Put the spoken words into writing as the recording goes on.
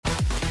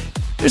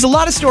There's a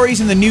lot of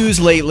stories in the news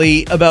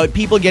lately about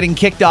people getting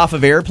kicked off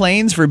of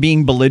airplanes for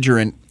being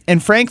belligerent.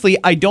 And frankly,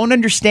 I don't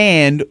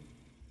understand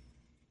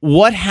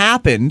what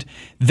happened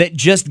that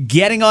just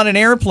getting on an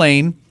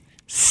airplane,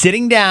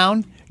 sitting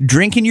down,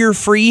 drinking your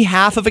free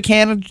half of a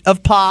can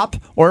of pop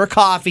or a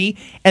coffee,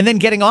 and then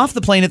getting off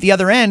the plane at the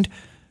other end.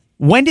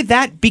 When did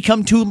that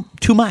become too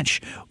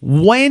much?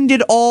 When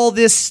did all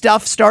this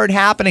stuff start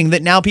happening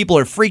that now people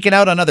are freaking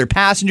out on other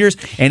passengers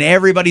and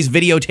everybody's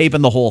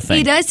videotaping the whole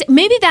thing? It does.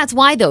 Maybe that's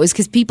why, though, is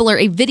because people are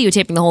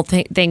videotaping the whole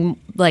thing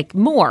like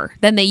more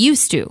than they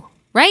used to,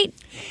 right?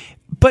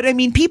 But I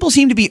mean, people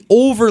seem to be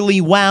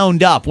overly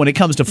wound up when it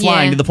comes to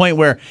flying to the point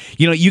where,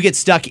 you get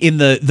stuck in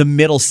the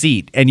middle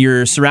seat and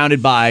you're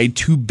surrounded by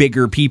two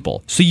bigger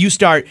people. So you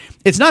start,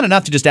 it's not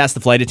enough to just ask the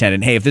flight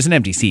attendant, hey, if there's an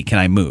empty seat, can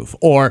I move?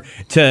 Or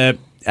to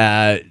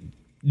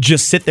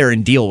just sit there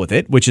and deal with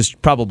it, which is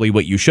probably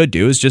what you should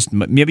do, is just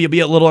maybe you'll be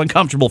a little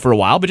uncomfortable for a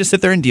while, but just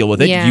sit there and deal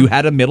with it. Yeah. You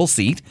had a middle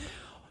seat.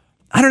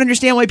 I don't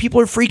understand why people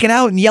are freaking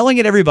out and yelling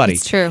at everybody.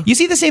 It's true. You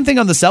see the same thing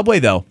on the subway,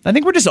 though. I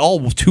think we're just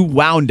all too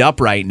wound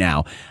up right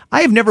now.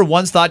 I have never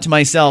once thought to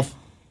myself,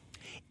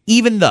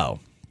 even though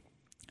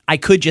I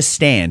could just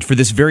stand for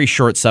this very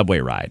short subway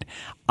ride,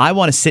 I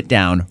want to sit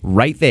down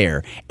right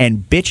there and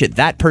bitch at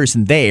that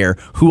person there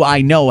who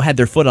I know had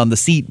their foot on the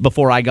seat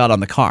before I got on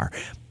the car.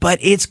 But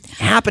it's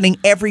happening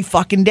every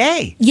fucking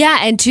day. Yeah,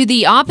 and to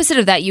the opposite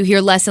of that, you hear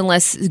less and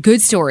less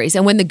good stories.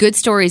 And when the good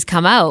stories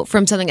come out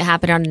from something that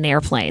happened on an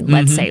airplane,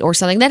 let's say, or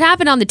something that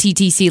happened on the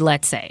TTC,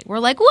 let's say, we're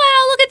like,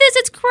 wow, look at this,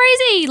 it's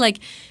crazy. Like,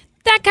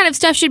 that kind of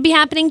stuff should be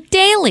happening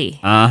daily.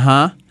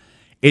 Uh-huh.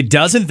 It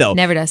doesn't, though.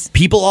 Never does.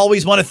 People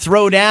always want to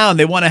throw down.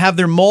 They want to have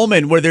their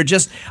moment where they're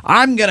just,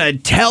 I'm going to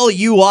tell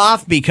you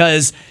off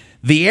because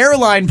the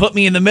airline put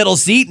me in the middle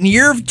seat and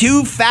you're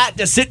too fat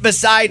to sit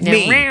beside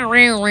me.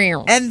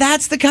 And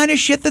that's the kind of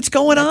shit that's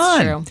going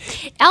on. True.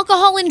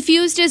 Alcohol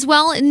infused as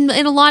well in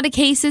a lot of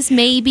cases,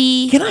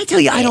 maybe. Can I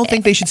tell you, I don't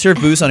think they should serve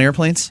booze on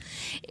airplanes.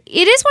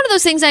 It is one of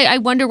those things I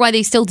wonder why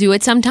they still do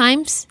it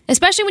sometimes,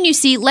 especially when you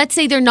see, let's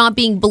say they're not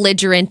being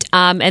belligerent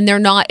and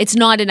it's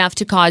not enough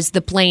to cause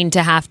the plane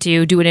to have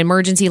to do an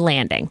emergency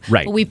landing.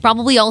 Right. But we've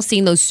probably all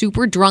seen those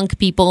super drunk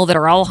people that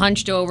are all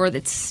hunched over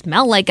that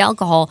smell like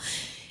alcohol,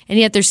 and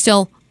yet they're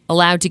still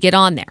allowed to get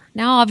on there.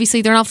 Now,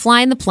 obviously, they're not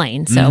flying the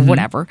plane, so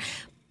whatever.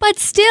 But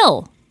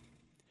still.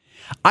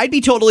 I'd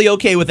be totally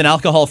okay with an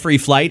alcohol-free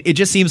flight. It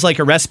just seems like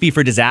a recipe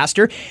for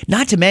disaster.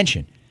 Not to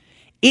mention,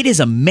 it is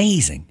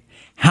amazing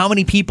how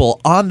many people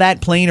on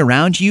that plane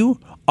around you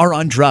are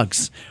on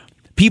drugs.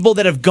 People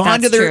that have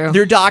gone to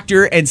their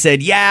doctor and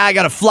said, yeah, I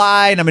got to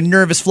fly and I'm a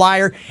nervous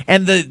flyer.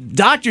 And the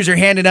doctors are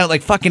handing out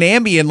like fucking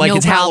Ambien like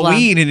it's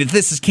Halloween and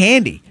this is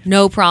candy.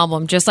 No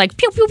problem. Just like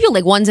pew, pew, pew,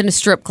 like one's in a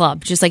strip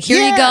club. Just like,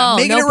 here you go.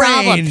 No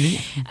problem.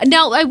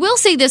 Now, I will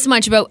say this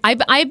much about,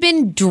 I've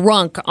been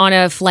drunk on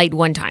a flight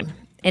one time.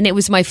 And it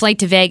was my flight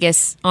to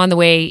Vegas on the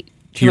way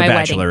to your my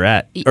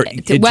bachelorette.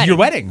 wedding. To your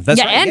wedding. That's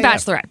right. And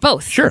bachelorette.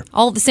 Both. Sure.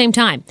 All at the same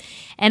time.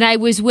 And I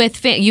was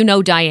with,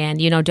 Diane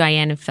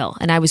and Phil.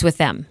 And I was with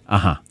them.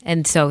 Uh-huh.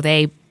 And so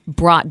they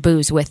brought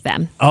booze with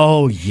them.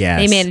 Oh, yes.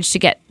 They managed to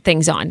get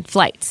things on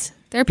flights.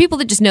 There are people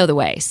that just know the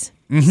ways.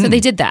 So they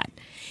did that.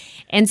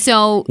 And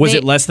so was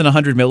it less than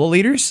 100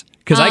 milliliters?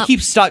 Because I keep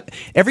stuck.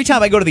 Every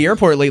time I go to the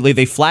airport lately,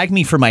 they flag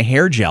me for my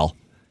hair gel.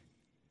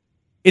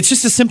 It's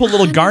just a simple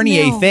little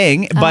Garnier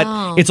thing,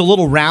 but it's a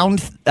little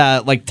round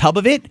like tub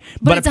of it.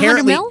 But it's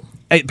apparently, 100 mil?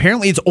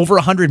 Apparently it's over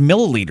 100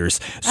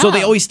 milliliters. So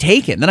they always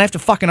take it. And then I have to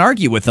fucking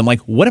argue with them. Like,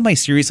 what am I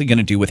seriously going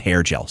to do with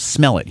hair gel?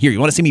 Smell it. Here, you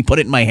want to see me put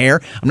it in my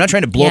hair? I'm not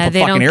trying to blow up a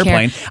fucking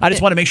airplane. I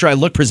just want to make sure I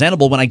look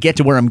presentable when I get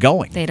to where I'm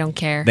going. They don't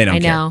care. They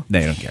don't care. Know.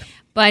 They don't care.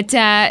 But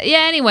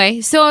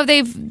anyway, so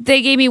they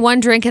gave me one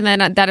drink, and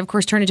then that, of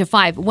course, turned into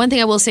 5. One thing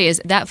I will say is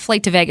that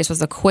flight to Vegas was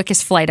the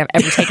quickest flight I've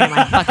ever taken in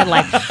my fucking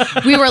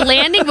life. We were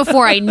landing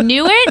before I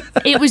knew it.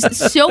 It was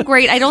so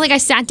great. I don't think I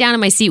sat down in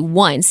my seat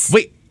once.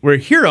 Wait, we're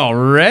here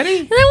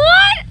already? What?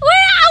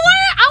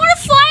 I want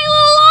to fly a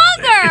little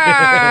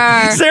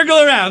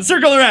longer.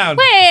 Circle around.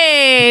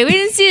 Wait, we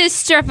didn't see the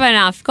strip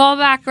enough. Go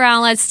back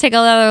around. Let's take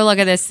another look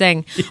at this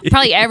thing.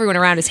 Probably everyone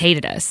around us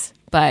hated us.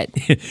 But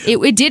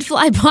it did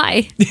fly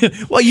by.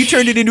 Well, you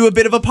turned it into a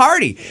bit of a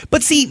party.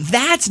 But see,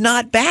 that's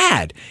not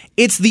bad.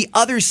 It's the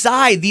other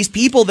side. These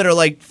people that are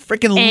like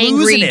freaking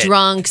losing it. Angry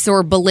drunks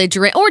or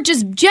belligerent or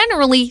just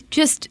generally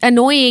just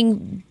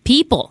annoying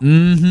people.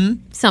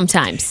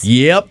 Sometimes.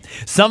 Yep.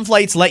 Some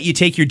flights let you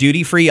take your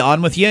duty free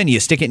on with you and you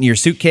stick it in your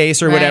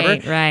suitcase or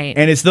whatever. Right.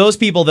 And it's those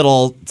people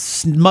that'll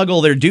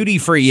smuggle their duty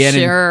free in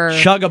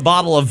and chug a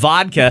bottle of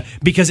vodka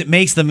because it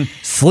makes them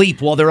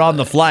sleep while they're on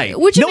the flight.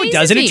 Which no, it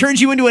doesn't. It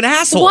turns you into an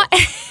asshole.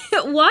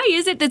 Why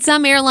is it that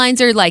some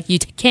airlines are like, you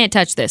can't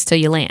touch this till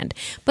you land,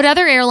 but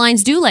other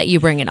airlines do let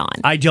you bring it on?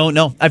 I don't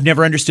know. I've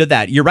never understood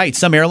that. You're right.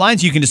 Some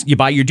airlines, you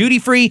buy your duty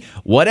free,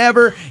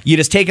 whatever. You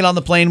just take it on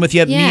the plane with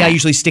you. Yeah. Me, I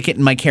usually stick it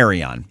in my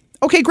carry-on.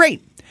 Okay,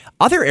 great.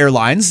 Other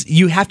airlines,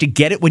 you have to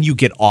get it when you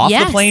get off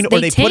the plane, or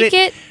they put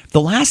it.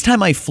 The last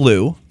time I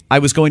flew, I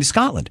was going to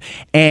Scotland,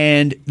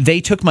 and they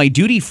took my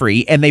duty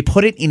free and they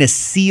put it in a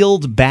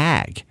sealed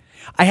bag.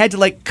 I had to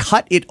like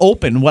cut it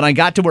open when I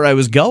got to where I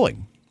was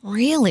going.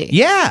 Really?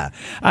 Yeah.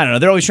 I don't know.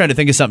 They're always trying to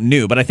think of something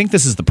new, but I think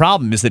this is the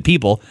problem is that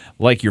people,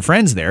 like your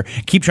friends there,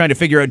 keep trying to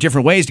figure out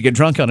different ways to get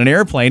drunk on an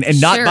airplane and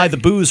not buy the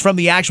booze from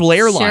the actual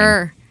airline.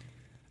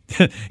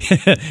 Sure.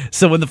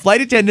 So when the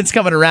flight attendants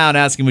coming around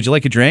asking, would you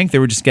like a drink? They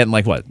were just getting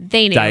like what?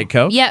 They knew. Diet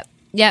Coke? Yep.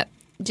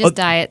 Just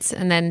diets.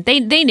 And then they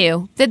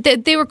knew that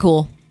they were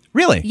cool.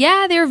 Really?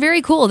 Yeah, they were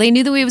very cool. They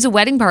knew that it was a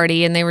wedding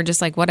party and they were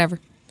just like, whatever.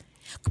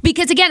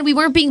 Because again, we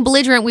weren't being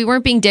belligerent. We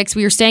weren't being dicks.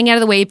 We were staying out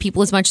of the way of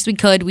people as much as we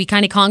could. We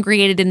kind of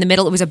congregated in the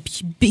middle. It was a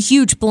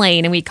huge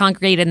plane and we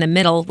congregated in the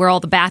middle where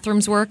all the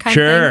bathrooms were kind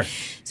of thing.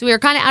 So we were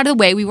kind of out of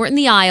the way. We weren't in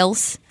the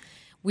aisles.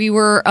 We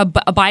were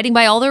abiding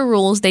by all their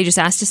rules. They just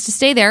asked us to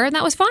stay there and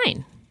that was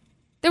fine.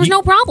 There was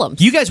no problem.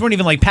 You guys weren't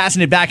even like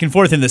passing it back and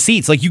forth in the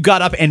seats. Like you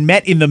got up and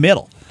met in the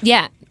middle.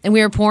 Yeah. And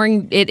we were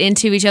pouring it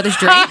into each other's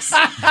drinks.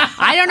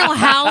 I don't know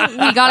how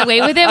we got away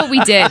with it, but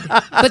we did.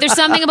 But there's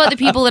something about the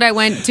people that I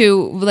went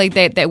to, like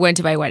that went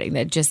to my wedding,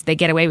 that just they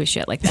get away with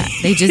shit like that.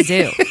 They just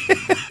do.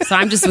 So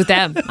I'm just with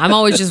them. I'm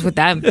always just with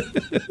them.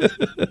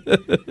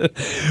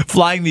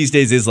 Flying these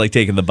days is like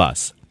taking the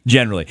bus.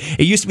 Generally,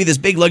 it used to be this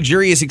big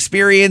luxurious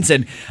experience,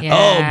 and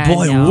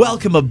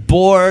welcome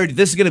aboard.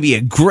 This is going to be a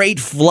great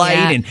flight,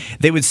 and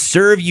they would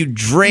serve you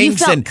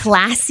drinks. You felt and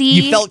classy.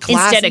 You felt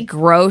classy instead of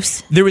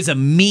gross. There was a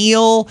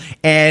meal,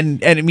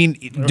 and I mean,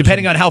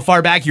 depending on how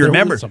far back you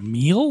remember, there was a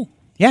meal.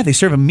 Yeah, they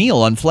serve a meal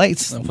on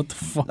flights. What the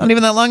fuck? Not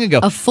even that long ago.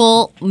 A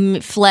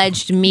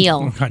full-fledged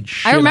meal.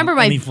 I remember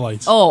my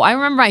flights. I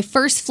remember my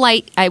first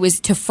flight. I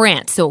was to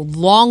France, so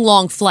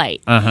long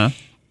flight. And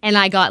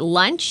I got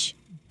lunch.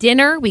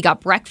 Dinner, we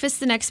got breakfast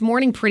the next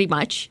morning pretty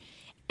much,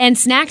 and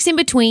snacks in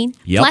between,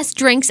 plus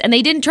drinks, and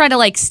they didn't try to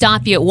like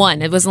stop you at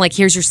one. It wasn't like,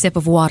 here's your sip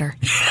of water,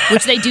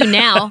 which they do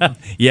now.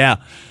 Yeah.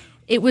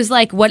 It was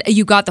like, what,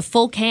 you got the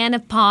full can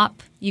of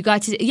pop, you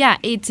got to,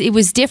 it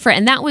was different,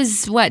 and that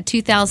was,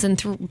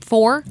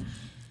 2004?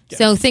 Yes.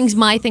 So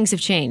my things have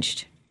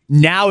changed.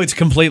 Now it's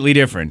completely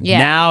different. Yeah.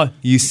 Now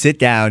you sit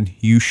down,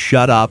 you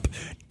shut up,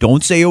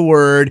 don't say a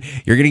word.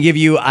 You're going to give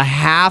you a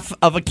half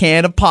of a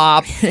can of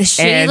pop.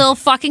 Shitty little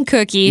fucking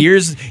cookie.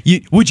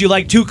 Would you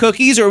like 2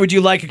 cookies or would you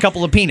like a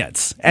couple of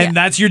peanuts? And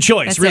that's your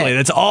choice, really.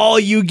 That's all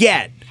you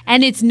get.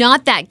 And it's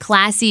not that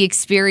classy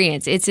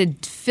experience. It's a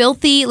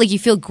filthy, like you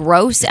feel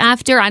gross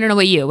after. I don't know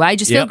about you. I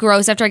just feel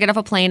gross after I get off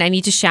a plane. I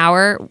need to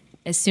shower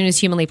as soon as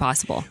humanly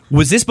possible.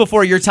 Was this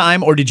before your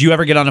time, or did you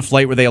ever get on a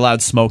flight where they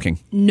allowed smoking?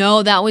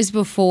 No, that was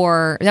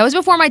before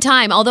my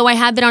time, although I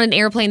have been on an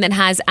airplane that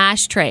has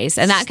ashtrays,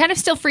 and that kind of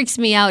still freaks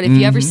me out if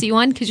you ever see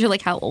one, because you're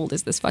like, how old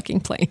is this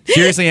fucking plane?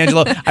 Seriously,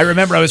 Angelo, I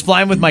remember I was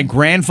flying with my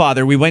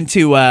grandfather. We went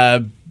to,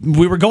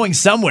 we were going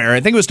somewhere, I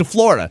think it was to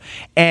Florida,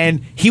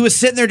 and he was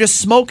sitting there just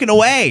smoking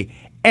away.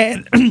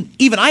 And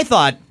even I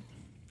thought,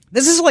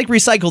 this is like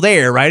recycled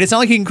air, right? It's not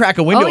like you can crack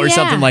a window or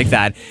something like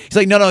that. He's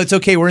like, no, it's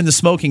okay. We're in the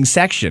smoking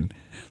section.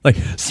 Like,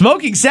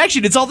 smoking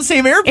section? It's all the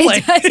same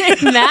airplane.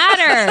 It doesn't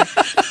matter.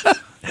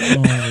 Oh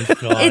my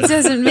God. It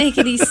doesn't make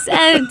any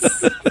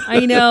sense.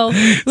 I know.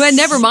 But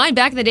never mind.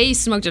 Back in the day, you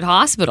smoked at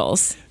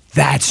hospitals.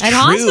 That's true. At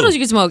hospitals, you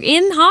could smoke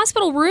in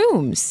hospital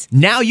rooms.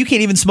 Now you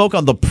can't even smoke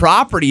on the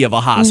property of a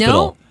hospital.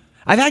 No.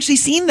 I've actually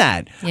seen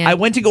that. Yeah. I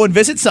went to go and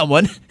visit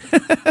someone,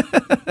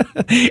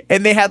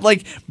 and they had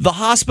like the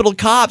hospital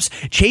cops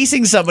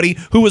chasing somebody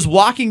who was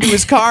walking to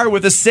his car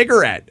with a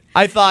cigarette.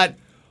 I thought,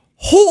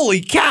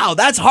 holy cow,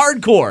 that's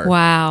hardcore.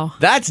 Wow.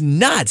 That's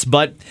nuts.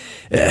 But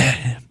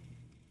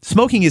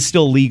smoking is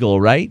still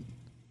legal, right?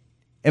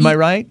 Am I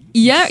right?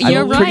 Yeah,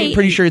 you're right.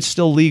 Pretty sure it's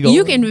still legal.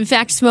 You can, in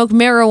fact, smoke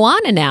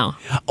marijuana now.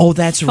 Oh,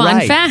 that's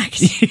right. Fun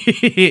fact.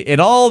 In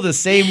all the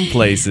same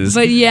places.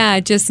 But yeah,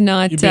 just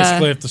not... You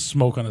basically have to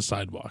smoke on a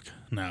sidewalk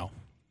now.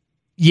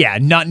 Yeah,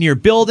 not near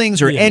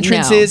buildings or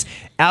entrances,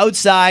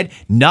 outside,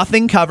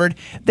 nothing covered.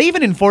 They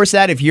even enforce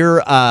that if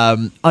you're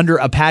under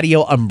a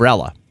patio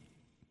umbrella.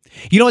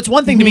 You know, it's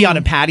one thing to be on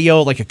a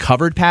patio, like a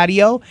covered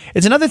patio.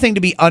 It's another thing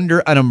to be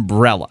under an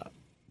umbrella.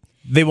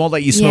 They won't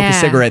let you smoke a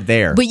cigarette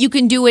there. But you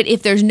can do it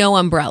if there's no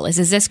umbrellas.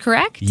 Is this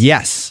correct?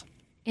 Yes.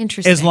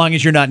 Interesting. As long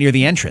as you're not near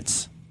the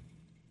entrance.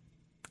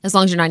 As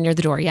long as you're not near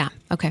the door, yeah.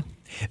 Okay.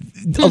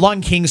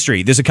 Along King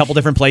Street, there's a couple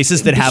different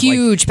places that have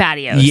huge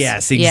patios.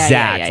 Yes,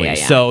 exactly. Yeah.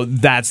 So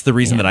that's the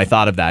reason that I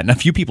thought of that. And a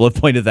few people have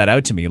pointed that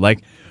out to me.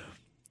 Like,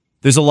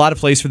 there's a lot of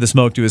place for the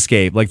smoke to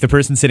escape. Like, the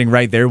person sitting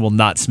right there will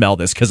not smell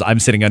this because I'm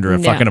sitting under a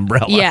fucking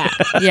umbrella.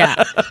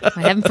 Yeah.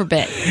 Heaven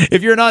forbid.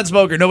 If you're a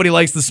non-smoker, nobody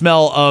likes the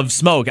smell of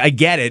smoke. I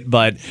get it,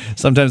 but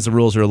sometimes the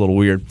rules are a little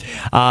weird.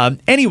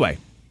 Anyway,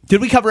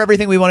 did we cover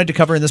everything we wanted to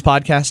cover in this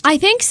podcast? I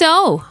think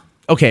so.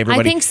 Okay,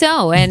 everybody. I think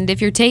so. And if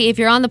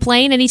you're on the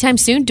plane anytime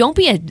soon, don't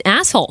be an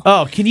asshole.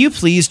 Oh, can you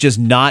please just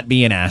not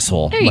be an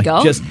asshole? There you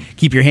go. Just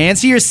keep your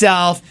hands to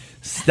yourself.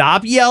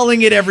 Stop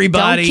yelling at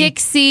everybody. Don't kick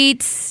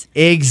seats.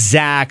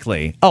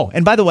 Exactly. Oh,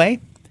 and by the way,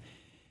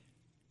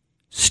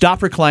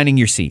 stop reclining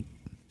your seat.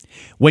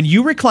 When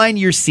you recline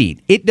your seat,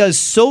 it does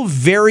so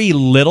very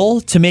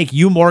little to make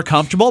you more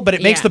comfortable, but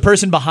it makes Yeah. the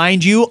person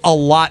behind you a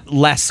lot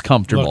less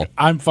comfortable. Look,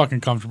 I'm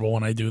fucking comfortable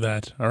when I do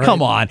that. All right?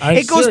 Come on. I'm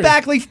It goes serious.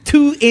 back like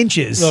 2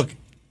 inches. Look,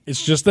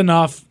 it's just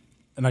enough,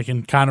 and I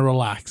can kind of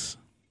relax.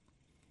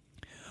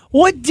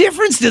 What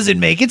difference does it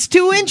make? It's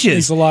 2 It's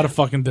inches. a lot of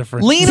fucking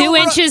difference. Lean 2 over-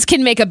 inches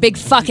can make a big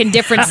fucking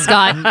difference,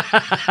 Scott.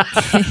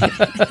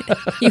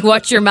 You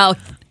watch your mouth.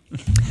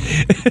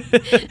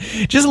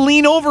 Just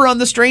lean over on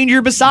the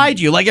stranger beside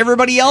you like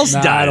everybody else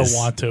Nah, does. I don't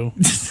want to.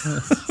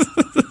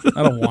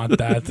 I don't want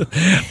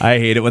that. I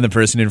hate it when the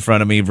person in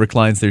front of me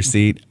reclines their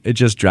seat. It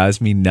just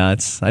drives me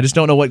nuts. I just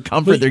don't know what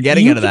comfort they're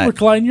getting you out of can that.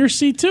 recline your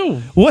seat too.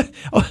 What?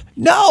 Oh,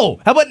 no.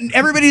 How about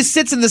everybody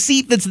sits in the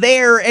seat that's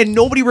there and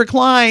nobody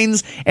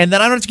reclines, and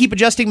then I don't have to keep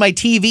adjusting my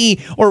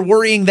TV or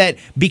worrying that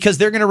because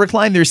they're going to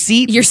recline their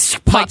seat, Your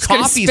my pop's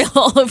gonna coffee's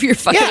spill all over your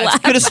fucking yeah, it's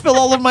lap. going to spill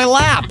all over my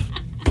lap.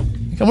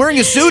 I'm wearing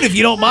a suit if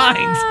you don't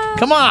mind.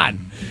 Come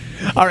on.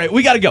 All right,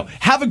 we got to go.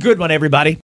 Have a good one, everybody.